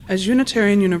As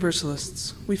Unitarian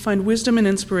Universalists, we find wisdom and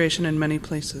inspiration in many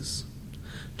places.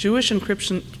 Jewish and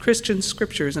Christian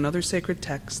scriptures and other sacred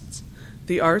texts,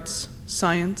 the arts,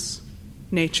 science,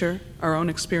 nature, our own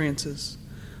experiences.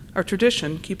 Our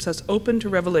tradition keeps us open to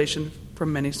revelation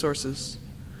from many sources.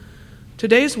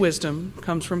 Today's wisdom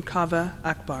comes from Kaveh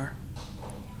Akbar.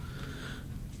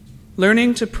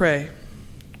 Learning to pray.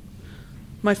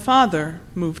 My father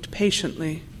moved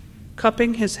patiently,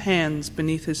 cupping his hands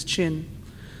beneath his chin,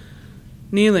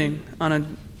 kneeling on a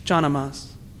janamaz,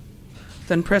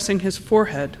 then pressing his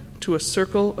forehead to a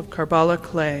circle of Karbala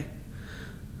clay.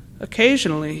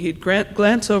 Occasionally, he'd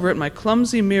glance over at my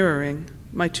clumsy mirroring,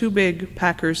 my too big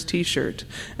Packers t-shirt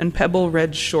and pebble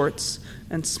red shorts,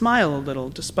 and smile a little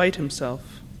despite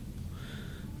himself.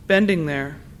 Bending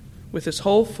there, with his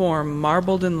whole form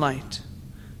marbled in light,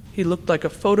 he looked like a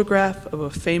photograph of a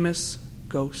famous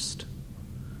ghost.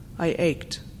 I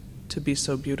ached to be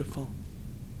so beautiful.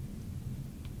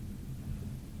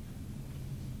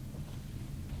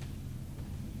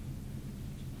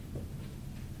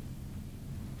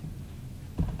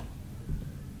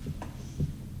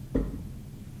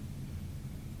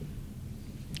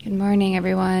 Good morning,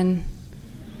 everyone.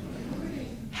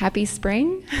 Happy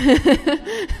spring.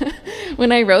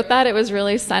 When I wrote that, it was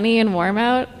really sunny and warm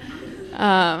out.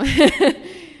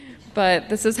 But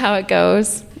this is how it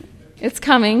goes. It's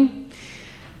coming.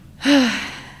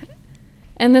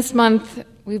 And this month,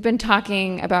 we've been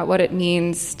talking about what it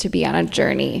means to be on a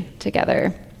journey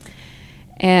together.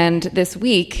 And this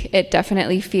week, it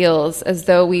definitely feels as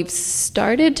though we've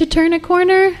started to turn a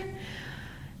corner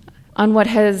on what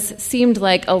has seemed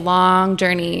like a long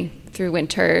journey through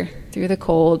winter, through the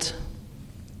cold,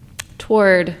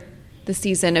 toward the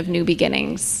season of new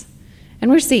beginnings. And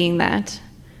we're seeing that,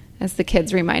 as the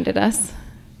kids reminded us.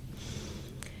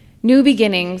 New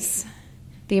beginnings,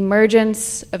 the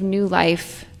emergence of new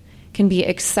life, can be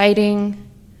exciting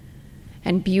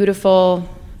and beautiful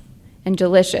and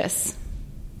delicious.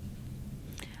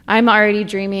 I'm already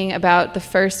dreaming about the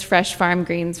first fresh farm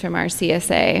greens from our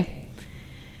CSA.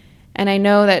 And I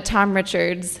know that Tom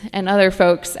Richards and other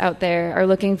folks out there are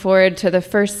looking forward to the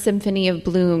first symphony of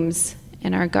blooms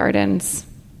in our gardens.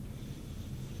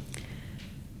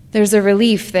 There's a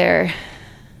relief there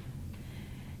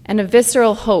and a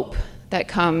visceral hope that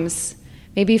comes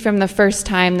maybe from the first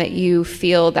time that you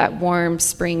feel that warm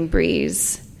spring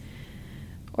breeze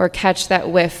or catch that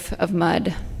whiff of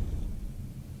mud.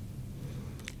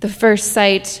 The first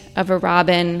sight of a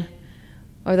robin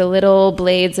or the little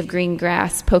blades of green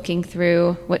grass poking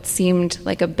through what seemed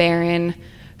like a barren,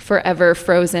 forever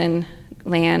frozen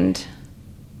land.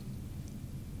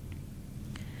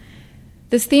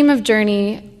 This theme of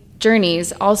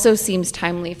journeys also seems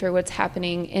timely for what's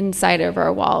happening inside of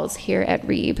our walls here at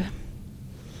Reeb.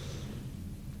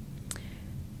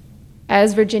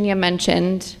 As Virginia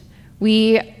mentioned,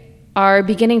 we are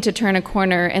beginning to turn a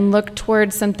corner and look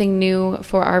towards something new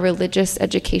for our religious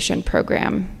education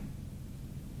program.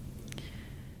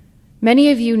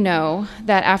 Many of you know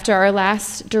that after our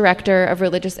last director of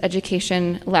religious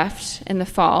education left in the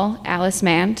fall, Alice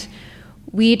Mant,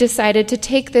 we decided to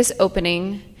take this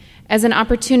opening as an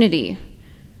opportunity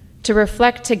to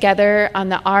reflect together on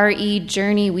the RE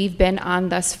journey we've been on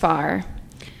thus far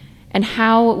and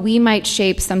how we might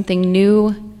shape something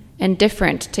new and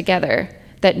different together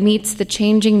that meets the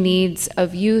changing needs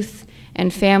of youth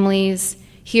and families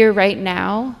here right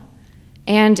now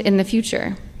and in the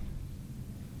future.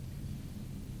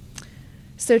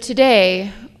 So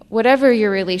today, whatever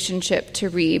your relationship to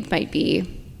Reeb might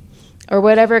be, or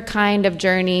whatever kind of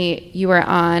journey you are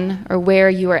on, or where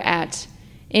you are at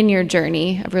in your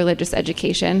journey of religious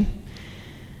education,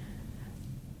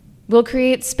 we'll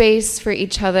create space for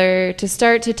each other to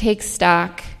start to take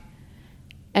stock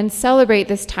and celebrate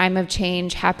this time of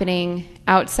change happening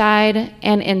outside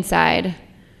and inside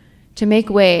to make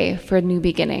way for new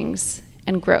beginnings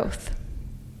and growth.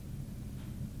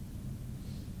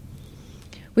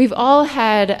 We've all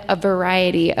had a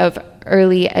variety of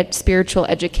early spiritual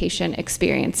education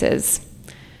experiences,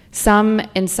 some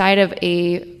inside of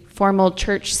a formal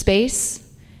church space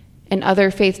and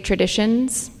other faith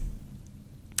traditions,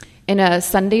 in a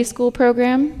Sunday school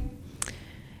program,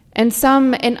 and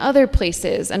some in other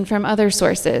places and from other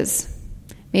sources,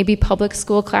 maybe public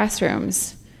school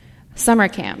classrooms, summer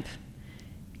camp,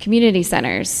 community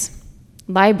centers,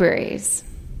 libraries.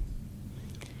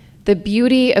 The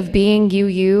beauty of being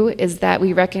UU is that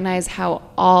we recognize how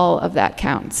all of that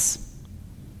counts.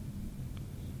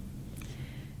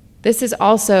 This is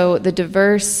also the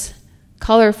diverse,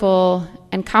 colorful,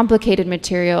 and complicated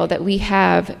material that we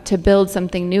have to build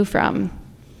something new from.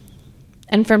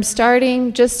 And from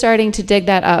just starting to dig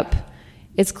that up,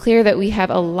 it's clear that we have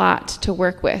a lot to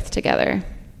work with together.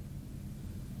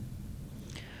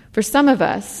 For some of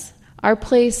us, our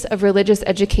place of religious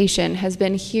education has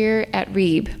been here at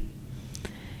Reeb.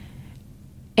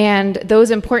 And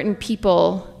those important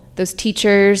people, those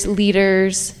teachers,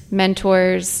 leaders,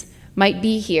 mentors, might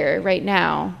be here right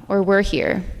now, or were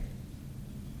here.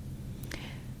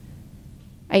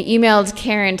 I emailed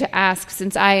Karen to ask,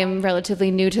 since I am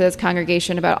relatively new to this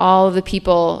congregation, about all of the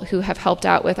people who have helped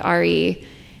out with RE.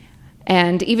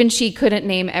 And even she couldn't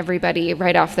name everybody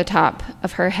right off the top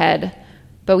of her head,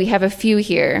 but we have a few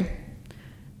here.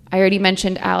 I already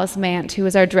mentioned Alice Mant, who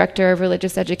is our Director of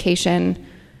Religious Education.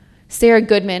 Sarah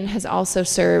Goodman has also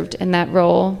served in that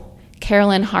role.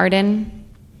 Carolyn Harden,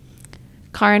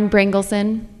 Karen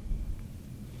Brangelson,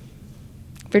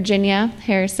 Virginia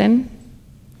Harrison,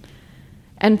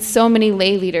 and so many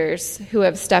lay leaders who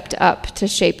have stepped up to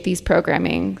shape this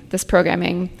programming.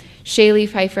 Shaylee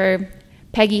Pfeiffer,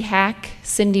 Peggy Hack,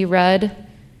 Cindy Rudd,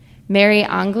 Mary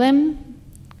Anglin,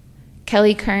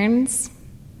 Kelly Kearns,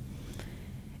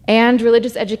 and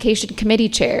Religious Education Committee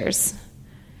chairs,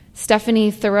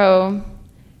 Stephanie Thoreau,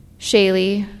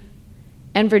 Shaylee,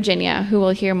 and Virginia, who we'll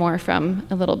hear more from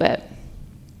a little bit.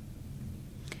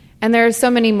 And there are so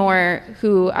many more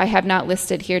who I have not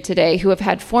listed here today who have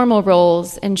had formal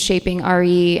roles in shaping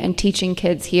RE and teaching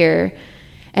kids here,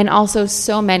 and also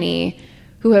so many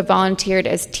who have volunteered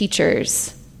as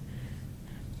teachers.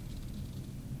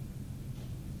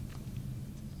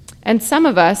 And some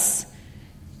of us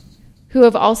who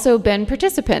have also been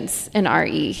participants in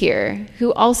RE here,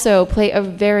 who also play a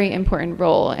very important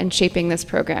role in shaping this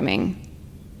programming.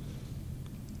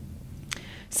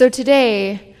 So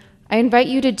today, I invite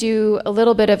you to do a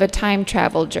little bit of a time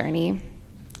travel journey.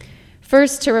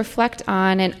 First, to reflect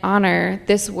on and honor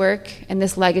this work and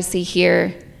this legacy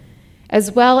here,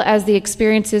 as well as the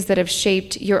experiences that have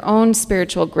shaped your own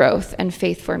spiritual growth and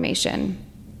faith formation.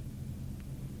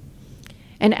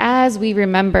 And as we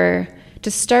remember,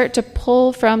 to start to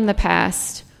pull from the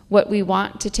past what we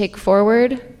want to take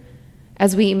forward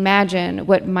as we imagine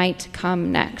what might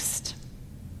come next.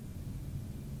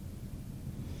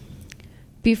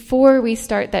 Before we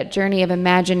start that journey of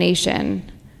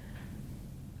imagination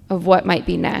of what might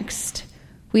be next,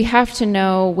 we have to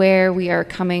know where we are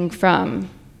coming from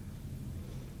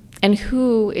and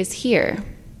who is here,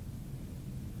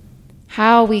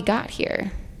 how we got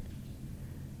here.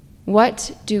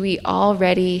 What do we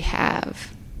already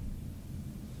have?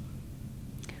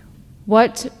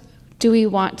 What do we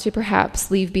want to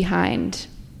perhaps leave behind?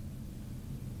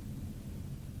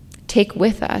 Take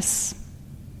with us?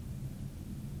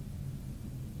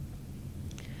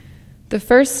 The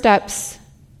first steps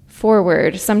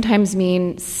forward sometimes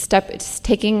mean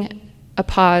taking a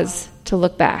pause to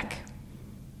look back,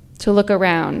 to look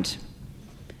around,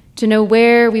 to know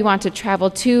where we want to travel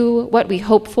to, what we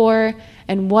hope for,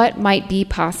 and what might be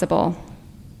possible.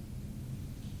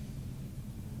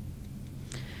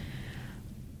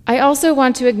 I also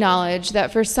want to acknowledge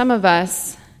that for some of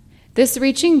us, this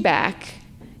reaching back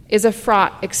is a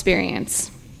fraught experience.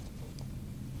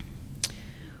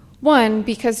 One,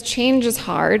 because change is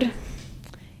hard,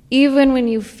 even when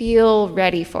you feel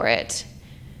ready for it,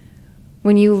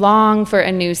 when you long for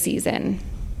a new season.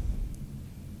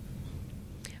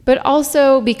 But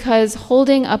also because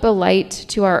holding up a light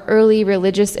to our early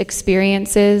religious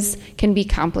experiences can be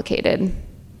complicated.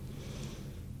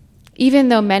 Even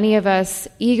though many of us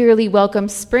eagerly welcome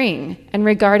spring and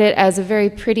regard it as a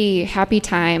very pretty, happy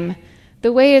time,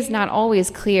 the way is not always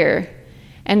clear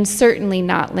and certainly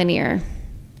not linear.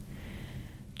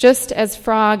 Just as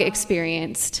Frog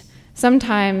experienced,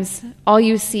 sometimes all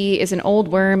you see is an old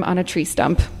worm on a tree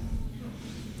stump.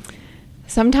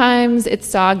 Sometimes it's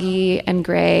soggy and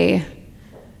gray.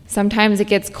 Sometimes it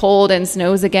gets cold and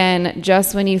snows again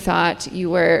just when you thought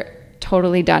you were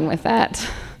totally done with that.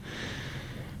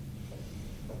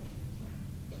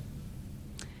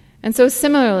 And so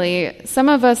similarly, some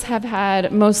of us have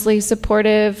had mostly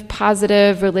supportive,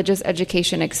 positive religious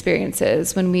education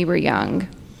experiences when we were young.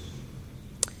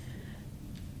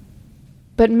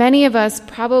 But many of us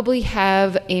probably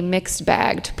have a mixed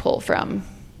bag to pull from.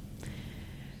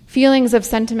 Feelings of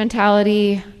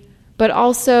sentimentality, but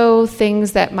also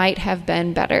things that might have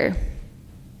been better.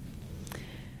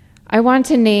 I want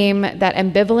to name that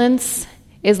ambivalence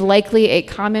is likely a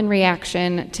common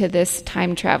reaction to this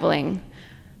time traveling,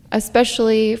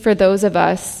 especially for those of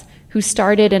us who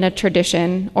started in a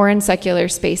tradition or in secular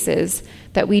spaces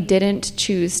that we didn't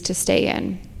choose to stay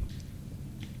in.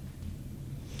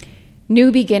 new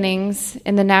beginnings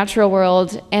in the natural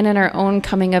world and in our own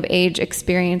coming-of-age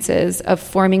experiences of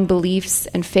forming beliefs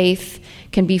and faith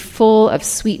can be full of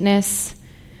sweetness,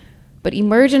 but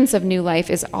emergence of new life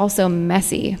is also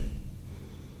messy.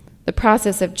 The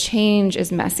process of change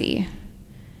is messy.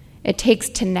 It takes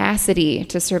tenacity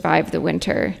to survive the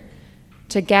winter,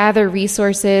 to gather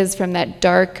resources from that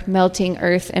dark, melting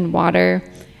earth and water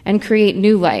and create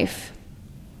new life.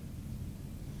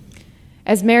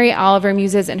 As Mary Oliver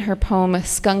muses in her poem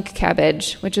Skunk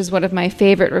Cabbage, which is one of my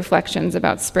favorite reflections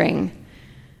about spring,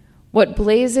 what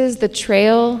blazes the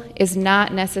trail is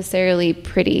not necessarily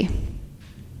pretty.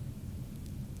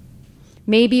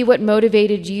 Maybe what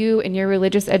motivated you in your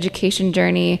religious education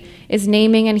journey is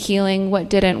naming and healing what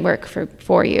didn't work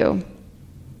for you.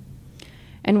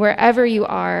 And wherever you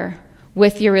are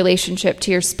with your relationship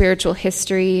to your spiritual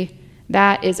history,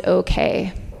 that is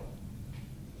okay.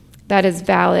 That is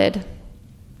valid.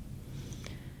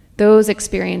 Those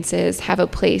experiences have a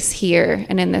place here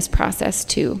and in this process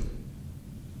too.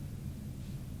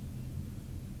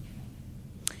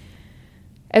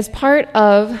 As part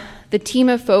of the team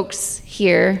of folks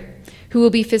here who will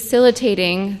be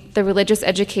facilitating the religious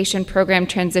education program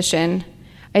transition,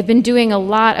 I've been doing a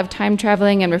lot of time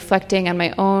traveling and reflecting on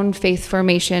my own faith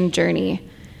formation journey.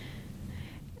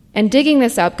 And digging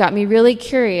this up got me really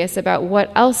curious about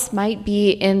what else might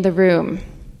be in the room,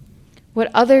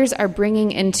 what others are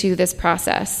bringing into this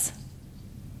process.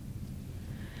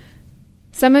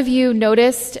 Some of you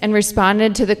noticed and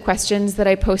responded to the questions that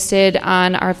I posted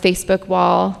on our Facebook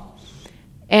wall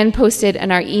and posted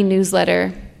in our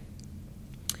e-newsletter.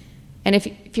 And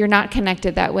if you're not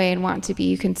connected that way and want to be,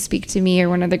 you can speak to me or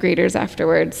one of the greeters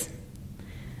afterwards.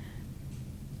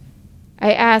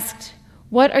 I asked,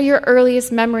 what are your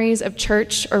earliest memories of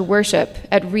church or worship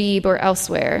at Reeb or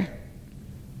elsewhere?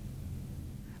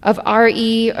 Of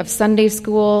RE, of Sunday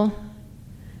school?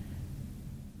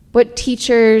 What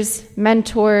teachers,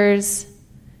 mentors,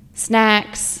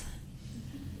 snacks,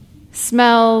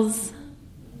 smells,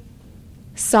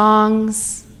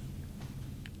 songs,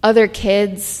 other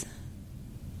kids?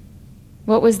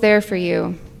 What was there for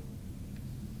you?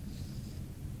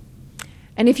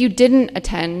 And if you didn't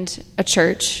attend a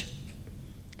church,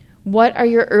 what are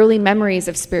your early memories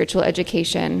of spiritual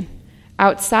education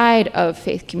outside of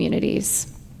faith communities?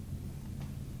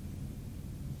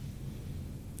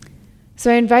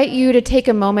 So I invite you to take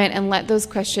a moment and let those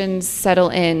questions settle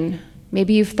in.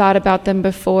 Maybe you've thought about them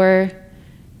before.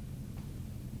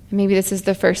 And maybe this is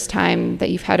the first time that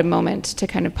you've had a moment to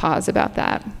kind of pause about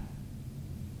that.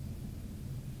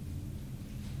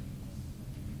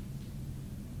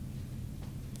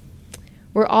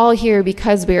 We're all here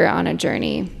because we are on a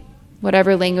journey,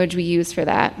 whatever language we use for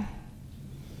that.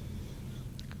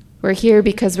 We're here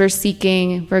because we're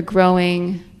seeking, we're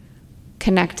growing,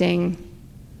 connecting,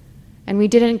 and we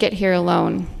didn't get here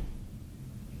alone.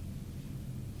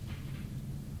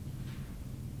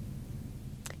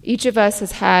 Each of us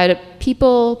has had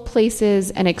people,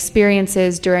 places, and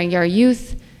experiences during our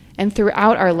youth and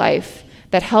throughout our life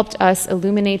that helped us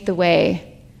illuminate the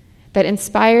way, that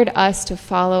inspired us to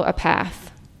follow a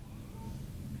path.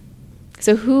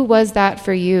 So who was that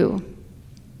for you?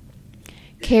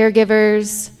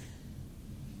 Caregivers,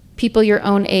 people your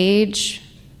own age,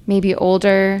 maybe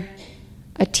older,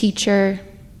 a teacher?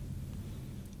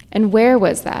 And where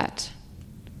was that?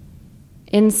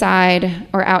 Inside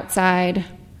or outside?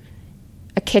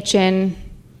 A kitchen,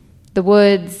 the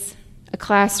woods, a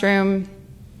classroom?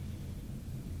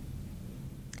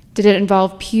 Did it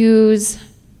involve pews,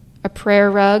 a prayer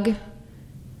rug,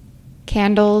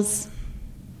 candles,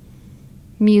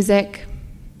 music,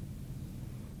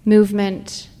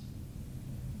 movement,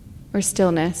 or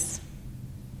stillness?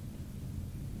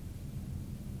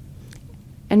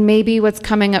 And maybe what's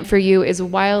coming up for you is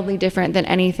wildly different than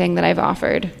anything that I've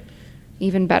offered,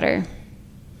 even better.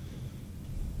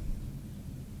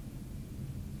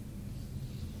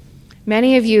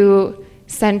 Many of you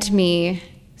sent me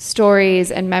stories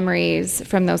and memories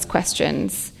from those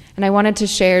questions, and I wanted to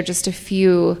share just a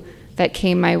few that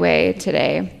came my way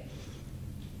today.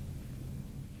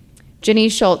 Ginny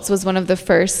Schultz was one of the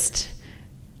first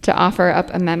to offer up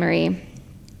a memory.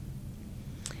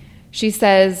 She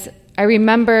says, I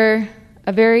remember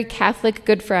a very Catholic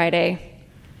Good Friday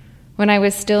when I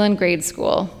was still in grade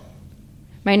school.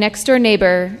 My next-door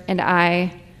neighbor and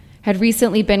I had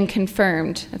recently been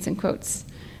confirmed, that's in quotes,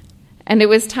 and it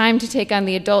was time to take on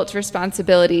the adult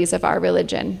responsibilities of our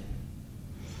religion.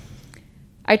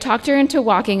 I talked her into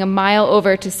walking a mile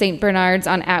over to St. Bernard's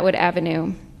on Atwood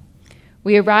Avenue.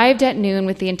 We arrived at noon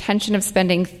with the intention of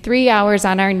spending 3 hours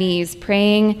on our knees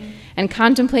praying and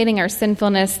contemplating our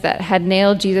sinfulness that had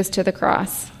nailed Jesus to the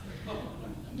cross.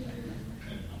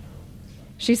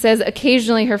 She says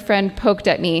occasionally her friend poked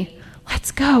at me,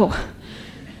 "Let's go.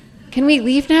 Can we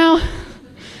leave now?"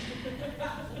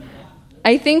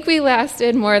 I think we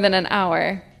lasted more than an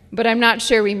hour, but I'm not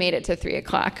sure we made it to 3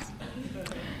 o'clock.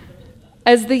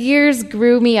 As the years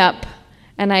grew me up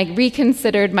and I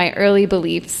reconsidered my early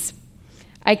beliefs,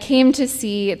 I came to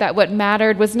see that what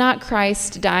mattered was not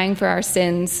Christ dying for our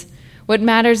sins. What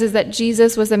matters is that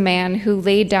Jesus was a man who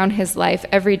laid down his life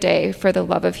every day for the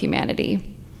love of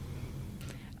humanity.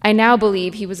 I now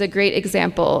believe he was a great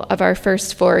example of our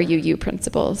first 4 UU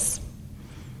principles.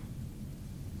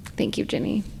 Thank you,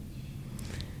 Ginny.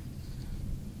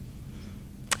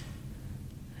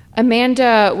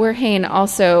 Amanda Werhane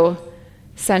also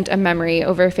sent a memory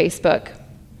over Facebook.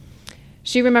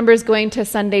 She remembers going to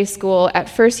Sunday school at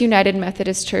First United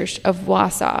Methodist Church of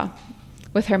Wausau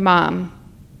with her mom.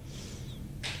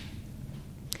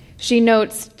 She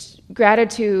notes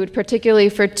gratitude, particularly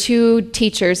for 2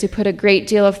 teachers who put a great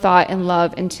deal of thought and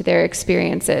love into their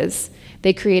experiences.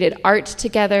 They created art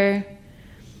together,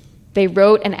 they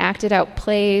wrote and acted out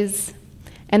plays,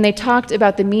 and they talked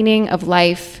about the meaning of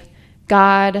life,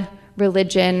 God,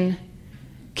 religion,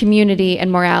 community,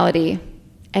 and morality,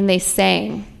 and they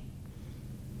sang.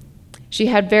 She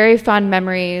had very fond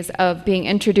memories of being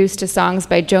introduced to songs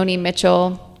by Joni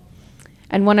Mitchell,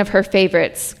 and one of her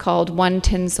favorites called One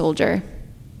Tin Soldier.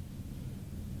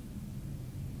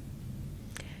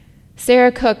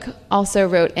 Sarah Cook also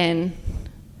wrote in.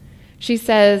 She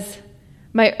says,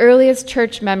 "My earliest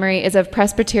church memory is of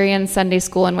Presbyterian Sunday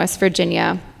school in West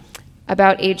Virginia,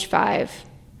 about age 5.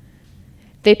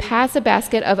 They pass a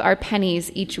basket of our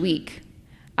pennies each week.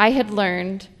 I had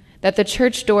learned that the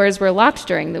church doors were locked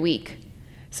during the week,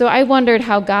 so I wondered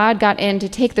how God got in to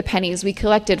take the pennies we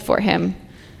collected for him.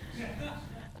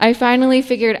 I finally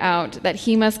figured out that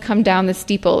he must come down the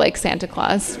steeple like Santa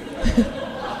Claus."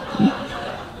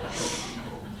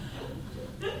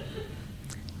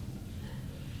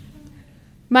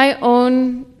 My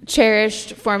own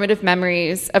cherished formative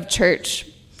memories of church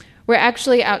were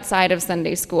actually outside of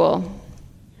Sunday school.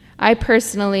 I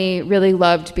personally really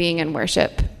loved being in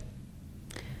worship.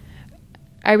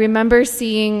 I remember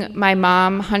seeing my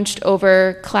mom hunched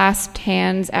over, clasped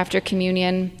hands after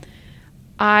communion,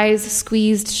 eyes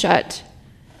squeezed shut,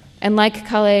 and like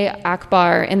Khaleh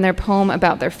Akbar in their poem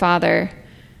about their father,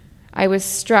 I was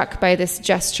struck by this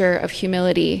gesture of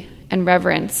humility and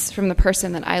reverence from the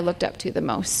person that I looked up to the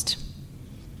most.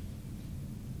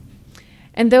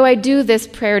 And though I do this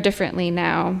prayer differently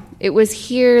now, it was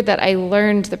here that I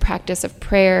learned the practice of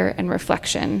prayer and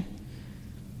reflection.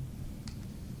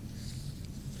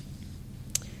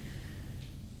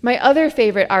 My other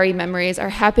favorite RE memories are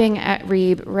happening at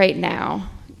Reeb right now,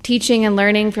 teaching and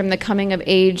learning from the coming of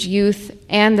age youth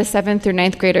and the 7th through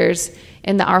 9th graders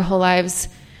in the Our Whole Lives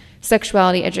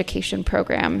sexuality education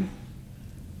program.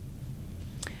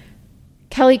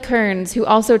 Kelly Kearns, who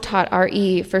also taught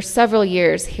RE for several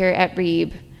years here at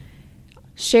Reeb,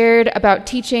 shared about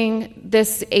teaching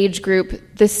this age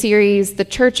group the series The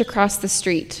Church Across the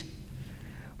Street,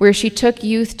 where she took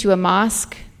youth to a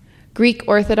mosque, Greek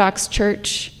Orthodox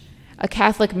church, a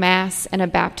Catholic mass, and a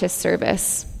Baptist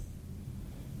service.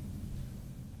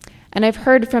 And I've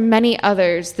heard from many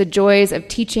others the joys of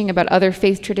teaching about other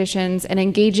faith traditions and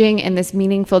engaging in this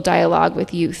meaningful dialogue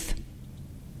with youth.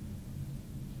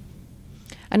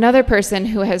 Another person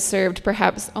who has served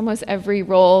perhaps almost every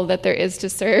role that there is to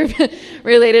serve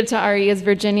related to RE is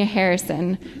Virginia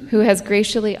Harrison, who has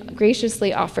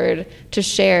graciously offered to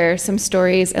share some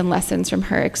stories and lessons from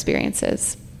her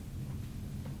experiences.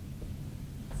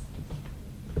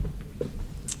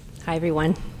 Hi,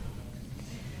 everyone.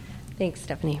 Thanks,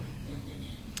 Stephanie.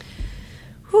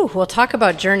 We'll talk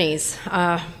about journeys.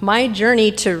 My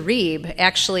journey to Reeb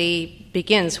actually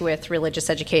begins with religious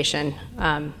education.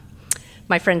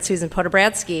 My friend Susan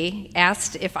Podobradsky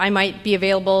asked if I might be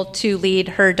available to lead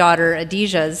her daughter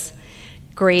Adisha's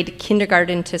grade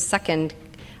kindergarten to 2nd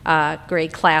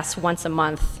grade class once a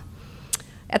month.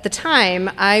 At the time,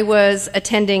 I was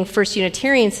attending First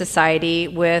Unitarian Society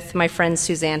with my friend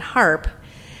Suzanne Harp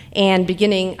and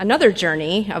beginning another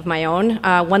journey of my own,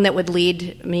 one that would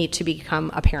lead me to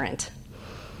become a parent.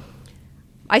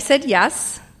 I said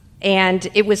yes, and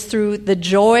it was through the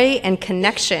joy and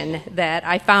connection that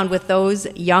I found with those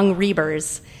young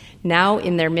Reebers, now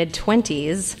in their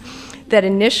mid-20s, that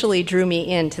initially drew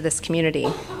me into this community.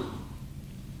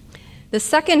 The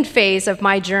second phase of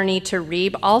my journey to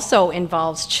Reeb also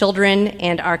involves children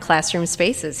and our classroom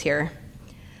spaces here.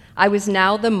 I was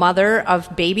now the mother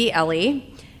of baby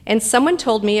Ellie, and someone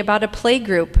told me about a play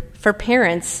group for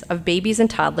parents of babies and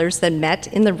toddlers that met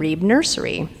in the Reeb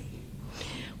nursery.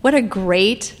 What a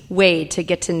great way to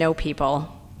get to know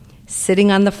people.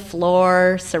 Sitting on the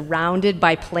floor, surrounded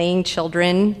by playing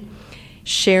children,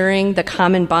 sharing the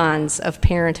common bonds of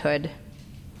parenthood.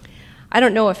 I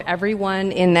don't know if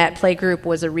everyone in that play group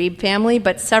was a Reeb family,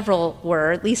 but several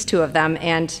were, at least 2 of them,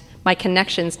 and my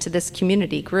connections to this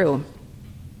community grew.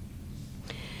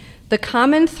 The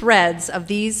common threads of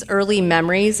these early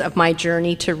memories of my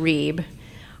journey to Reeb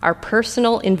are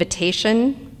personal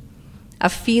invitation, a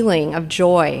feeling of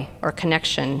joy or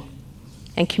connection,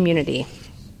 and community.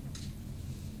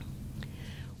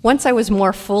 Once I was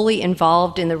more fully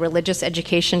involved in the religious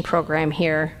education program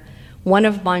here, one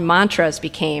of my mantras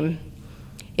became,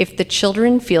 if the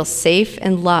children feel safe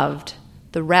and loved,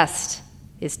 the rest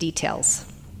is details.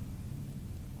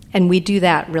 And we do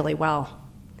that really well.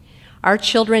 Our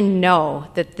children know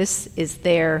that this is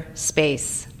their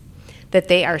space, that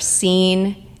they are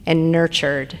seen and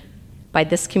nurtured by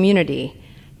this community,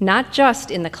 not just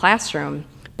in the classroom,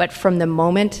 but from the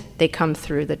moment they come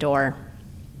through the door.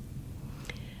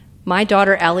 My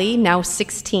daughter Ellie, now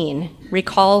 16,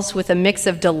 recalls with a mix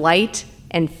of delight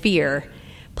and fear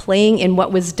playing in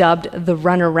what was dubbed the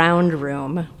runaround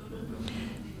room,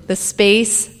 the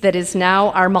space that is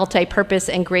now our multi-purpose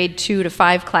and grade 2 to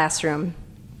 5 classroom,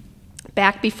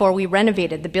 back before we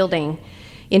renovated the building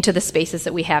into the spaces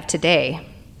that we have today.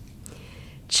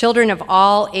 Children of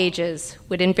all ages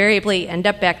would invariably end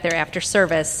up back there after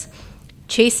service,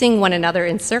 chasing one another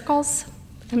in circles.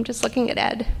 I'm just looking at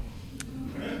Ed.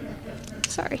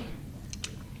 Sorry.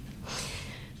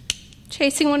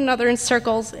 Chasing one another in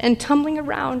circles and tumbling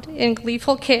around in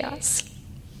gleeful chaos.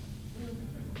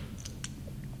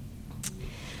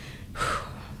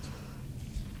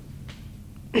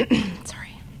 Sorry.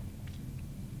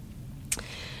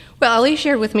 Well, Ellie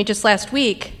shared with me just last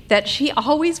week that she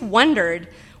always wondered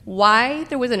why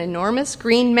there was an enormous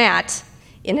green mat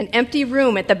in an empty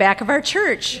room at the back of our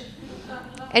church.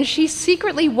 And she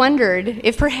secretly wondered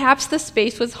if perhaps the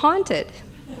space was haunted.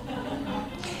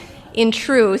 In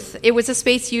truth, it was a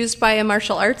space used by a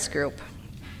martial arts group.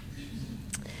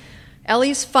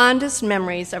 Ellie's fondest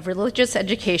memories of religious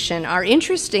education are,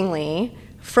 interestingly,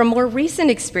 from more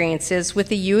recent experiences with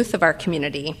the youth of our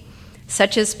community,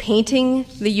 such as painting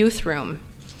the youth room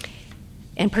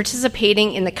and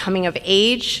participating in the Coming of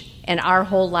Age and Our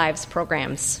Whole Lives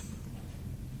programs.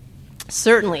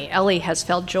 Certainly, Ellie has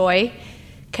felt joy,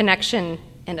 connection,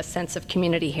 and a sense of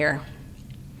community here.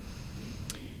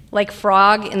 Like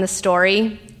Frog in the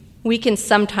story, we can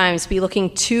sometimes be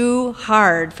looking too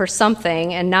hard for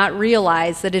something and not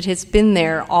realize that it has been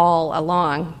there all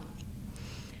along.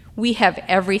 We have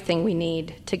everything we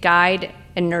need to guide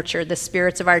and nurture the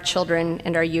spirits of our children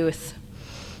and our youth.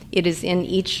 It is in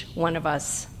each one of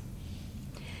us.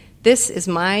 This is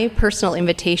my personal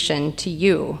invitation to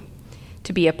you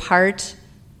to be a part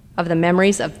of the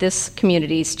memories of this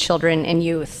community's children and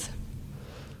youth.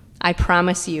 I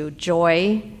promise you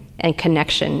joy and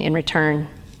connection in return.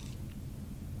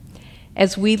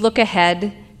 As we look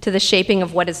ahead to the shaping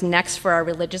of what is next for our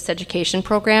religious education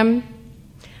program,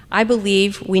 I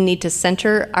believe we need to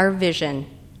center our vision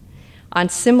on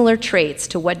similar traits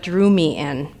to what drew me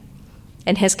in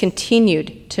and has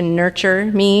continued to nurture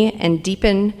me and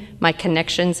deepen my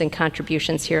connections and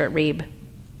contributions here at Reeb.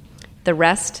 The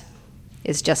rest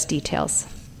is just details.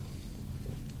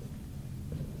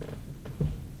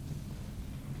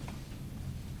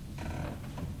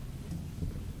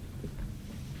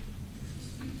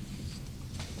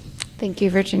 Thank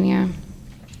you, Virginia.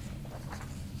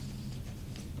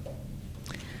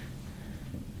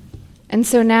 And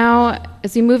so now,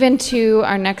 as we move into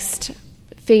our next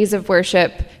phase of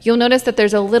worship, you'll notice that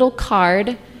there's a little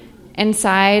card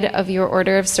inside of your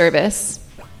order of service.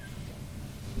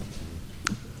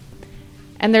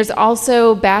 And there's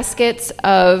also baskets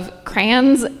of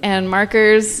crayons and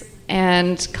markers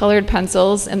and colored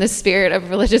pencils in the spirit of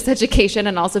religious education,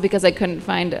 and also because I couldn't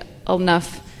find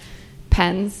enough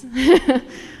pens.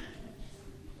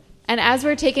 And as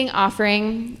we're taking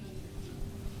offering,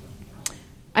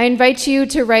 I invite you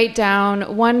to write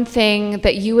down one thing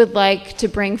that you would like to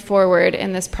bring forward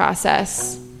in this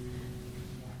process.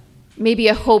 Maybe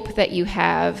a hope that you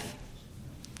have,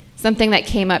 something that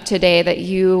came up today that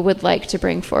you would like to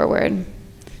bring forward.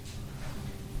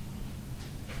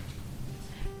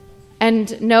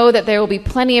 And know that there will be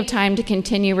plenty of time to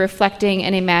continue reflecting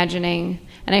and imagining.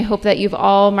 And I hope that you've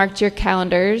all marked your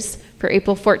calendars for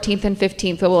April 14th and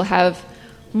 15th, where we'll have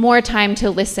more time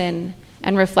to listen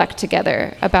and reflect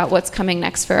together about what's coming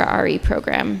next for our RE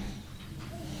program.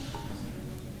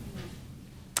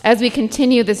 As we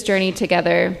continue this journey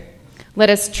together, Let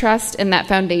us trust in that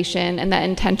foundation and that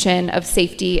intention of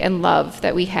safety and love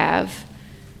that we have.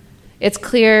 It's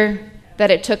clear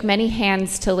that it took many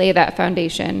hands to lay that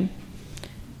foundation,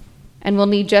 and we'll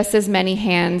need just as many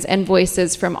hands and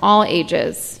voices from all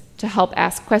ages to help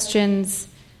ask questions,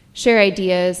 share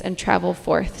ideas, and travel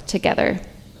forth together.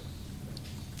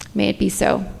 May it be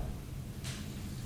so.